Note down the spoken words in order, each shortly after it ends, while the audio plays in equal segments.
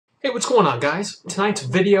Hey, what's going on, guys? Tonight's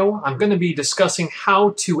video, I'm going to be discussing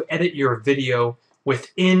how to edit your video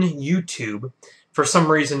within YouTube. For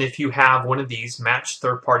some reason, if you have one of these match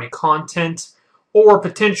third-party content, or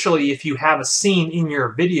potentially if you have a scene in your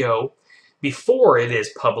video before it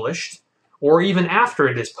is published, or even after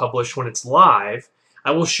it is published when it's live,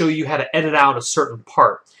 I will show you how to edit out a certain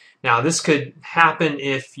part. Now, this could happen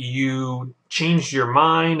if you changed your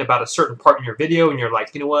mind about a certain part in your video and you're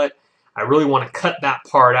like, you know what? I really want to cut that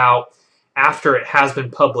part out after it has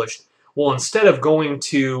been published. Well, instead of going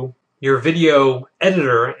to your video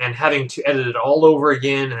editor and having to edit it all over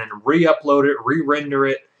again and then re-upload it, re-render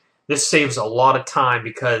it, this saves a lot of time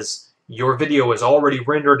because your video is already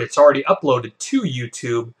rendered, it's already uploaded to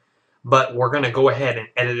YouTube, but we're going to go ahead and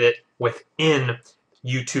edit it within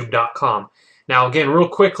YouTube.com. Now, again, real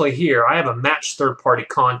quickly here, I have a match third-party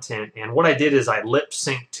content, and what I did is I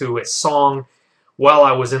lip-synced to a song while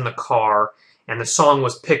I was in the car, and the song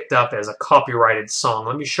was picked up as a copyrighted song.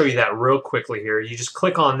 Let me show you that real quickly here. You just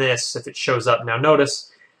click on this if it shows up. Now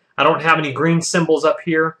notice I don't have any green symbols up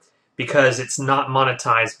here because it's not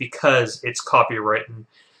monetized because it's copywritten.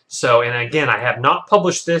 So, and again, I have not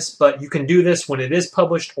published this, but you can do this when it is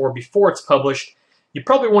published or before it's published. You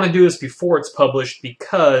probably want to do this before it's published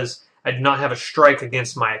because I do not have a strike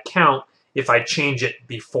against my account if I change it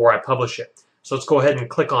before I publish it. So let's go ahead and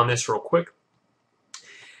click on this real quick.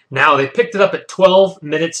 Now, they picked it up at 12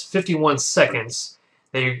 minutes, 51 seconds.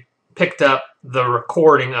 They picked up the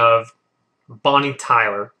recording of Bonnie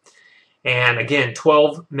Tyler. And again,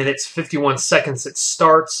 12 minutes, 51 seconds it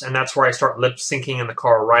starts, and that's where I start lip syncing in the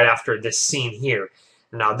car right after this scene here.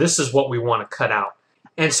 Now, this is what we want to cut out.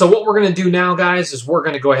 And so what we're going to do now, guys, is we're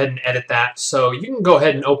going to go ahead and edit that. So you can go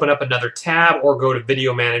ahead and open up another tab or go to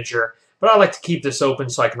Video Manager. But I like to keep this open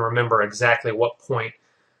so I can remember exactly what point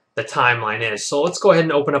the timeline is. So let's go ahead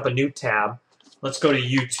and open up a new tab. Let's go to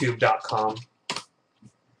youtube.com.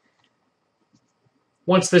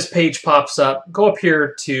 Once this page pops up, go up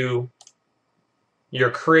here to your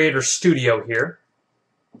Creator Studio here.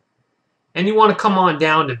 And you want to come on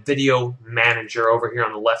down to Video Manager over here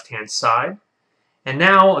on the left-hand side. And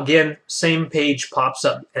now, again, same page pops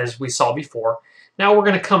up as we saw before. Now we're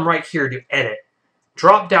going to come right here to Edit.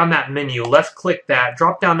 Drop down that menu, left click that,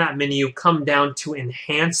 drop down that menu, come down to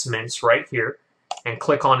Enhancements right here, and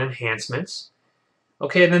click on Enhancements.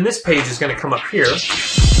 Okay, and then this page is going to come up here,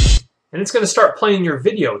 and it's going to start playing your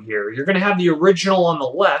video here. You're going to have the original on the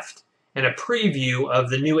left, and a preview of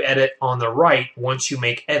the new edit on the right once you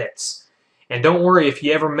make edits. And don't worry, if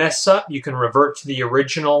you ever mess up, you can revert to the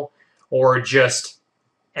original, or just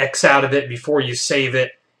X out of it before you save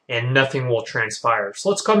it, and nothing will transpire. So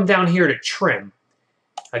let's come down here to Trim.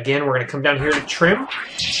 Again, we're going to come down here to Trim.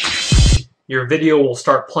 Your video will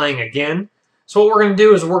start playing again. So what we're going to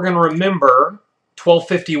do is we're going to remember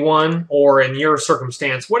 1251, or in your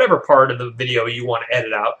circumstance, whatever part of the video you want to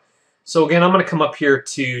edit out. So again, I'm going to come up here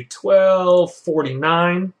to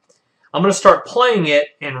 1249. I'm going to start playing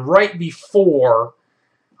it, and right before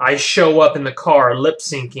I show up in the car lip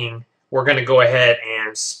syncing, we're going to go ahead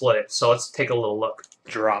and split it. So let's take a little look.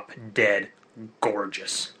 Drop Dead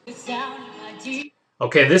Gorgeous.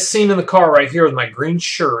 Okay, this scene in the car right here with my green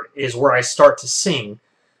shirt is where I start to sing.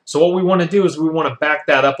 So what we want to do is we want to back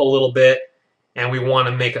that up a little bit, and we want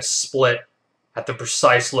to make a split at the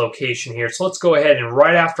precise location here. So let's go ahead and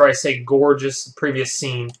right after I say gorgeous, the previous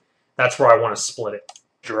scene, that's where I want to split it.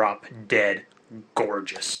 Drop Dead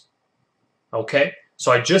Gorgeous. Okay,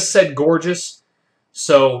 so I just said gorgeous.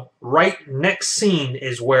 So right next scene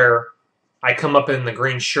is where I come up in the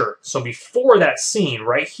green shirt. So before that scene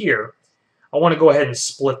right here, I want to go ahead and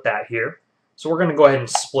split that here. So we're going to go ahead and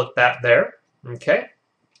split that there. Okay.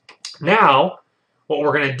 Now, what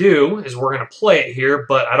we're going to do is we're going to play it here,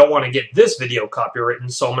 but I don't want to get this video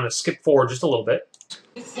copywritten, so I'm going to skip forward just a little bit.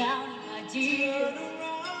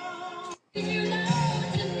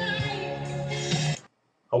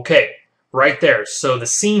 Okay, right there. So the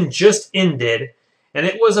scene just ended, and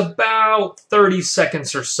it was about 30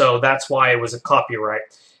 seconds or so. That's why it was a copyright.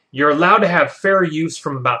 You're allowed to have fair use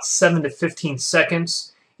from about 7 to 15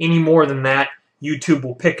 seconds. Any more than that, YouTube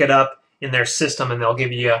will pick it up in their system and they'll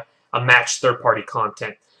give you a matched third-party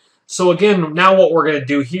content. So again, now what we're going to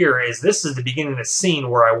do here is this is the beginning of the scene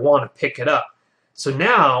where I want to pick it up. So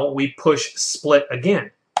now we push split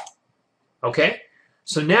again. Okay?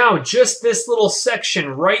 So now just this little section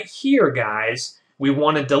right here, guys, we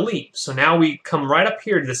want to delete. So now we come right up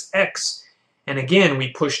here to this X, and again, we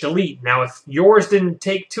push delete. Now, if yours didn't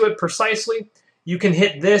take to it precisely, you can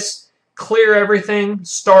hit this, clear everything,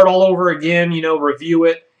 start all over again, review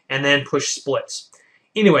it, and then push splits.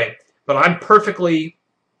 Anyway, but I'm perfectly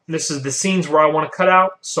This is the scenes where I want to cut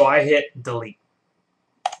out, so I hit delete.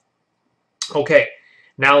 Okay,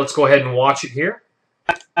 now let's go ahead and watch it here.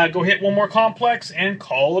 Go hit one more complex and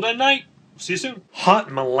call it a night. See you soon.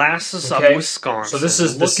 Hot molasses of Wisconsin. So this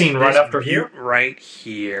is the scene right after here. Right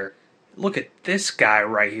here. Look at this guy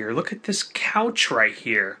right here. Look at this couch right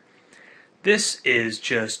here. This is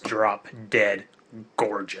just drop dead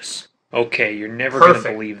gorgeous. Okay, you're never going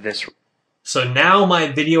to believe this. So now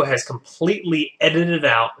my video has completely edited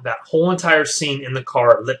out that whole entire scene in the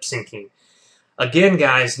car lip syncing. Again,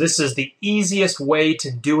 guys, this is the easiest way to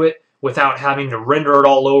do it without having to render it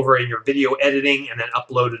all over in your video editing and then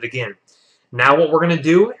upload it again. Now what we're going to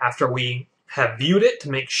do after we have viewed it to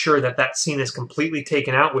make sure that that scene is completely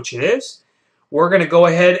taken out, which it is, we're going to go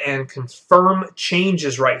ahead and confirm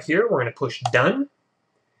changes right here. We're going to push done.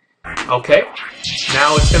 Okay,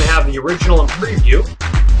 now it's going to have the original and preview.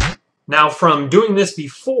 Now from doing this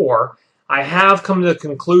before, I have come to the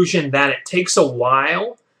conclusion that it takes a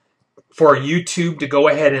while for YouTube to go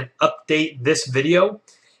ahead and update this video.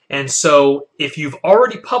 And so if you've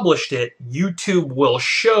already published it, YouTube will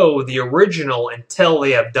show the original until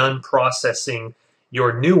they have done processing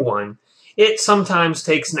your new one. It sometimes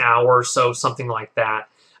takes an hour or so, something like that,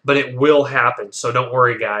 but it will happen, so don't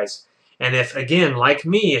worry, guys. And if, again, like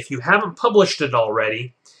me, if you haven't published it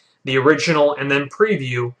already, the original and then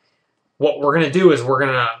preview, what we're going to do is we're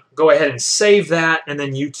going to go ahead and save that, and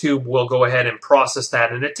then YouTube will go ahead and process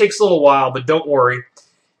that. And it takes a little while, but don't worry.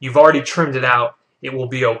 You've already trimmed it out. It will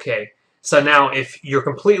be okay. So now if you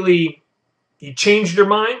changed your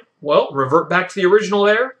mind, well, revert back to the original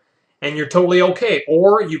there, and you're totally okay.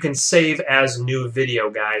 Or you can save as new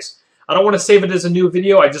video, guys. I don't want to save it as a new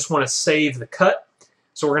video. I just want to save the cut.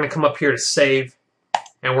 So we're going to come up here to save,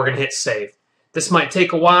 and we're going to hit save. This might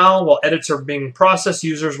take a while. While edits are being processed,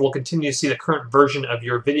 users will continue to see the current version of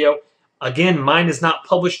your video. Again, mine is not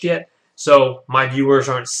published yet, so my viewers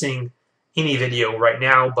aren't seeing any video right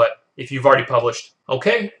now, but if you've already published.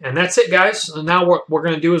 Okay, and that's it, guys. So now what we're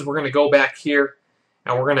going to do is we're going to go back here,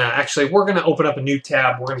 and we're going to open up a new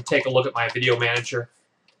tab. We're going to take a look at my video manager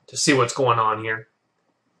to see what's going on here.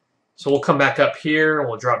 So we'll come back up here, and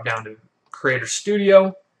we'll drop down to Creator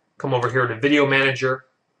Studio, come over here to Video Manager.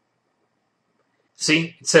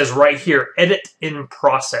 See, it says right here, edit in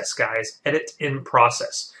process, guys. Edit in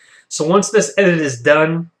process. So once this edit is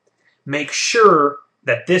done, make sure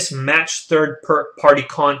that this match third-party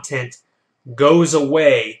content goes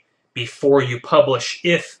away before you publish,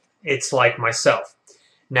 if it's like myself.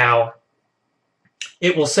 Now,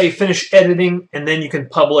 it will say finish editing, and then you can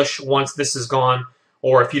publish once this is gone,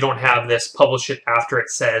 or if you don't have this, publish it after it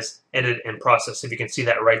says edit in process. If you can see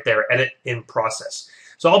that right there, edit in process.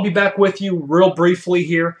 So I'll be back with you real briefly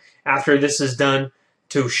here after this is done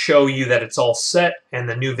to show you that it's all set and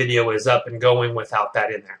the new video is up and going without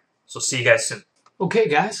that in there. So see you guys soon. Okay,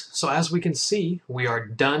 guys, so as we can see, we are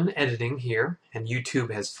done editing here, and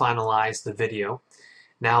YouTube has finalized the video.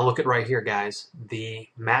 Now look at right here, guys. The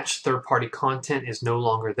match third-party content is no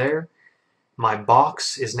longer there. My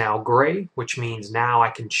box is now gray, which means now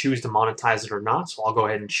I can choose to monetize it or not, so I'll go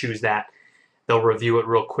ahead and choose that. They'll review it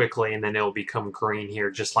real quickly, and then it'll become green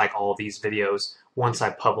here, just like all these videos. Once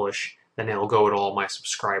I publish, then it'll go to all my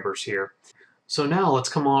subscribers here. So now let's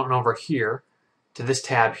come on over here to this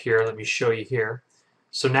tab here. Let me show you here.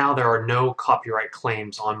 So now there are no copyright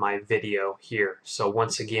claims on my video here. So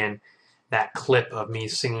once again, that clip of me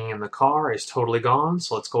singing in the car is totally gone.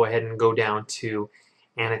 So let's go ahead and go down to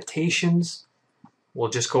annotations. We'll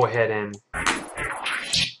just go ahead and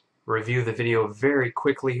review the video very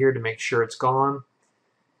quickly here to make sure it's gone.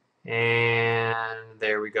 And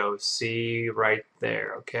there we go. See right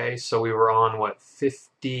there. Okay, so we were on what,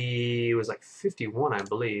 50, it was like 51, I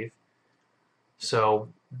believe. So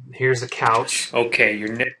here's the couch. Okay,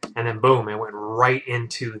 and then boom, it went right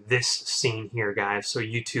into this scene here, guys. So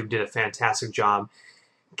YouTube did a fantastic job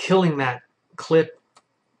killing that clip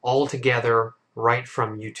altogether right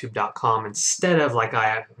from YouTube.com, instead of, like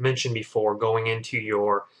I mentioned before, going into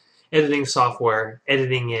your editing software,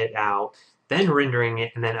 editing it out, then rendering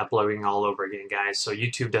it, and then uploading all over again, guys. So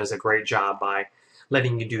YouTube does a great job by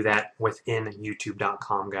letting you do that within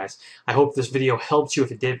YouTube.com, guys. I hope this video helped you.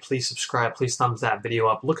 If it did, please subscribe. Please thumbs that video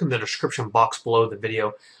up. Look in the description box below the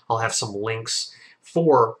video. I'll have some links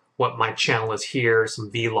for what my channel is here, some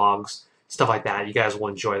vlogs, stuff like that. You guys will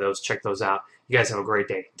enjoy those. Check those out. You guys have a great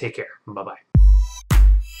day. Take care. Bye-bye.